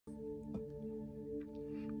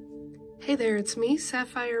Hey there, it's me,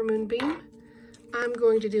 Sapphire Moonbeam. I'm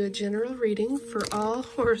going to do a general reading for all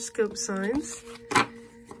horoscope signs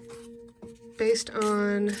based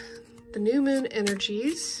on the new moon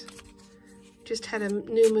energies. Just had a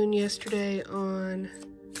new moon yesterday on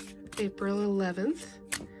April 11th,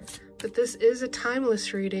 but this is a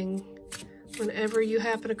timeless reading. Whenever you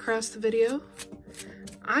happen across the video,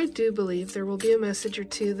 I do believe there will be a message or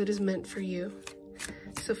two that is meant for you.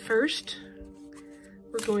 So first,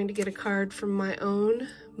 we're going to get a card from my own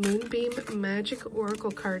Moonbeam Magick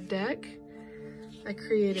Oracle card deck. I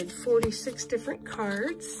created 46 different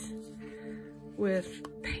cards with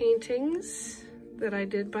paintings that I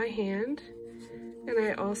did by hand, and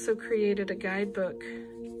I also created a guidebook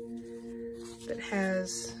that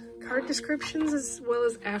has card descriptions as well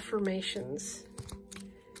as affirmations.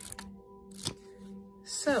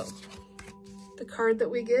 So, the card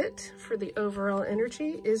that we get for the overall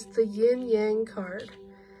energy is the Yin Yang card.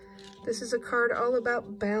 This is a card all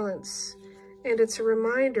about balance, and it's a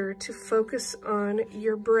reminder to focus on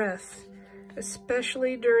your breath,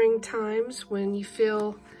 especially during times when you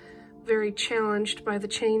feel very challenged by the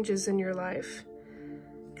changes in your life.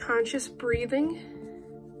 Conscious breathing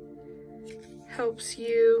helps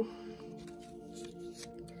you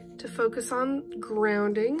to focus on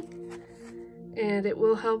grounding, and it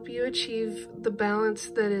will help you achieve the balance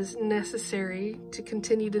that is necessary to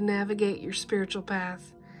continue to navigate your spiritual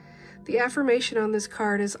path. The affirmation on this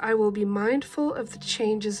card is, I will be mindful of the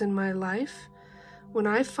changes in my life. When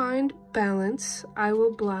I find balance, I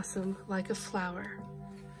will blossom like a flower.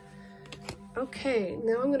 Okay,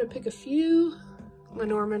 now I'm going to pick a few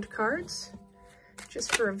Lenormand cards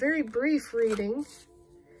just for a very brief reading.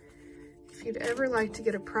 If you'd ever like to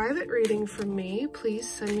get a private reading from me, please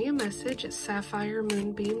send me a message at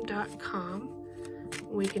sapphiremoonbeam.com.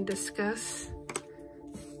 We can discuss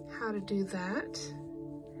how to do that.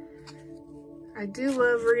 I do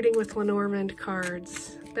love reading with Lenormand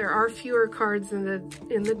cards. There are fewer cards in the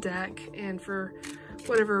deck, and for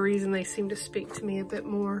whatever reason they seem to speak to me a bit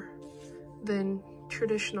more than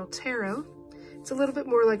traditional tarot. It's a little bit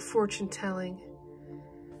more like fortune telling.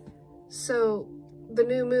 So the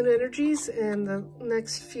new moon energies and the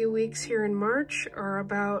next few weeks here in March are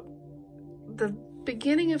about the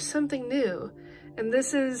beginning of something new. And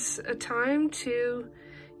this is a time to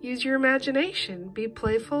use your imagination, be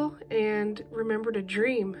playful, and remember to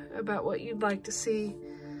dream about what you'd like to see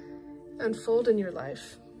unfold in your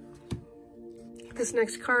life. This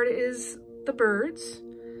next card is the birds.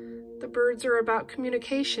 The birds are about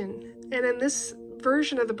communication. And in this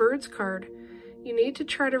version of the birds card, you need to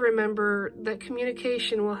try to remember that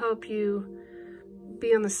communication will help you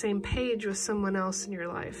be on the same page with someone else in your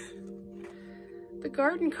life. The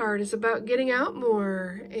garden card is about getting out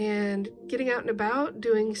more and getting out and about,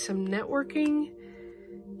 doing some networking,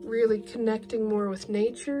 really connecting more with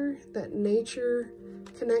nature. That nature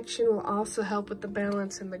connection will also help with the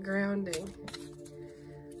balance and the grounding.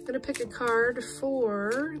 I'm going to pick a card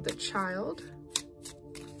for the child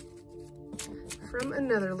from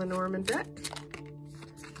another Lenormand deck.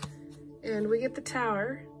 And we get the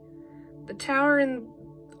Tower. The Tower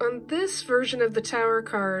on this version of the Tower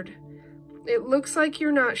card, it looks like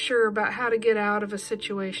you're not sure about how to get out of a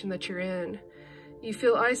situation that you're in. You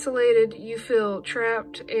feel isolated, you feel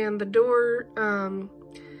trapped, and the door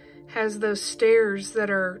has those stairs that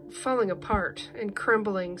are falling apart and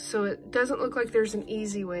crumbling, so it doesn't look like there's an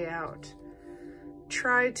easy way out.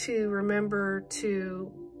 Try to remember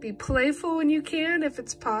to be playful when you can, if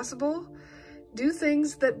it's possible. Do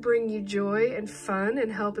things that bring you joy and fun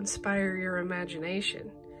and help inspire your imagination.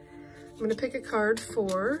 I'm going to pick a card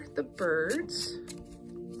for the birds.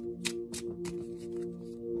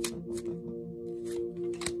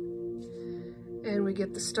 And we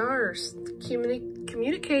get the stars.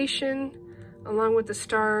 Communication, along with the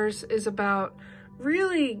stars, is about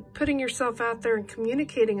really putting yourself out there and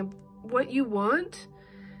communicating what you want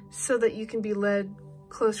so that you can be led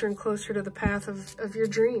closer and closer to the path of your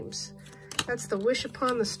dreams. That's the Wish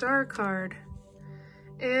Upon the Star card.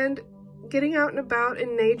 And getting out and about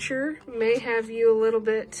in nature may have you a little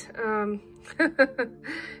bit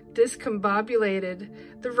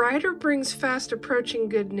discombobulated. The Rider brings fast approaching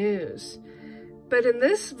good news. But in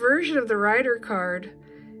this version of the Rider card,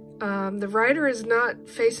 the Rider is not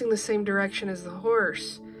facing the same direction as the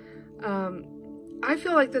horse. I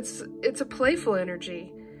feel like it's a playful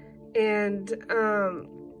energy. And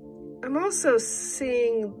I'm also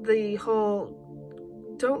seeing the whole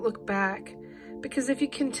don't look back, because if you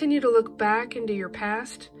continue to look back into your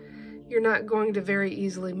past, you're not going to very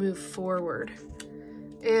easily move forward.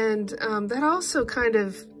 And that also kind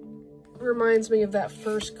of reminds me of that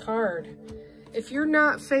first card. if you're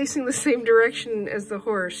not facing the same direction as the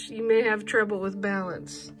horse, you may have trouble with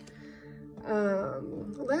balance.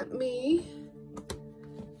 Let me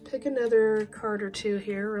pick another card or two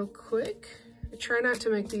here real quick. I try not to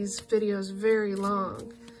make these videos very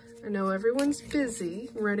long. I know everyone's busy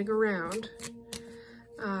running around.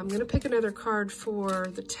 I'm gonna pick another card for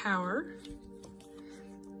the Tower.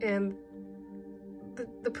 And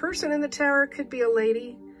the person in the Tower could be a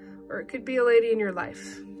lady, or it could be a lady in your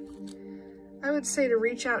life. I would say to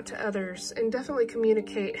reach out to others and definitely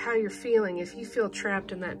communicate how you're feeling if you feel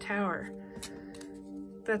trapped in that tower.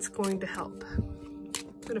 That's going to help.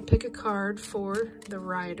 I'm going to pick a card for the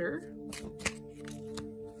Rider.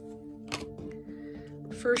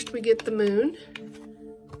 First we get the Moon,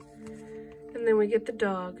 and then we get the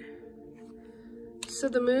Dog. So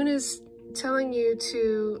the Moon is telling you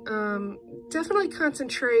to definitely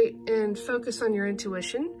concentrate and focus on your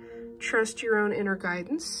intuition. Trust your own inner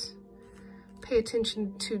guidance. Pay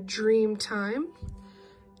attention to dream time.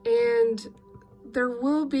 And there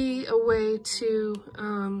will be a way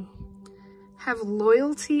to have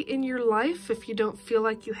loyalty in your life if you don't feel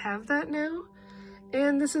like you have that now.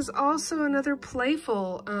 And this is also another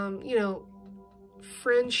playful, you know,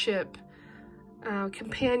 friendship,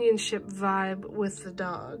 companionship vibe with the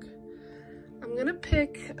dog. I'm gonna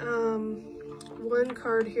pick one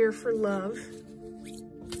card here for love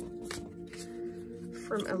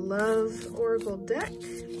from a Love Oracle deck.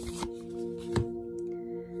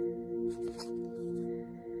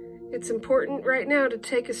 It's important right now to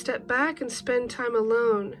take a step back and spend time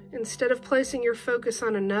alone instead of placing your focus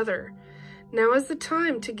on another. Now is the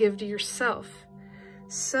time to give to yourself.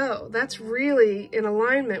 So that's really in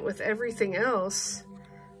alignment with everything else.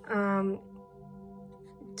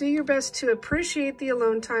 Do your best to appreciate the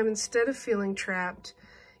alone time instead of feeling trapped.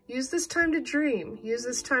 Use this time to dream. Use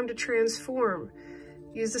this time to transform.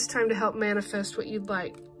 Use this time to help manifest what you'd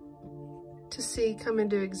like to see come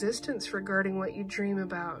into existence regarding what you dream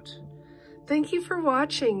about. Thank you for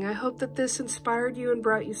watching. I hope that this inspired you and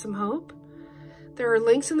brought you some hope. There are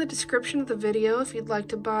links in the description of the video if you'd like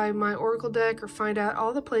to buy my Oracle deck or find out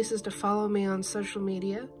all the places to follow me on social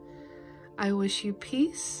media. I wish you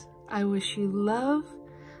peace. I wish you love.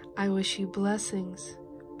 I wish you blessings.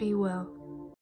 Be well.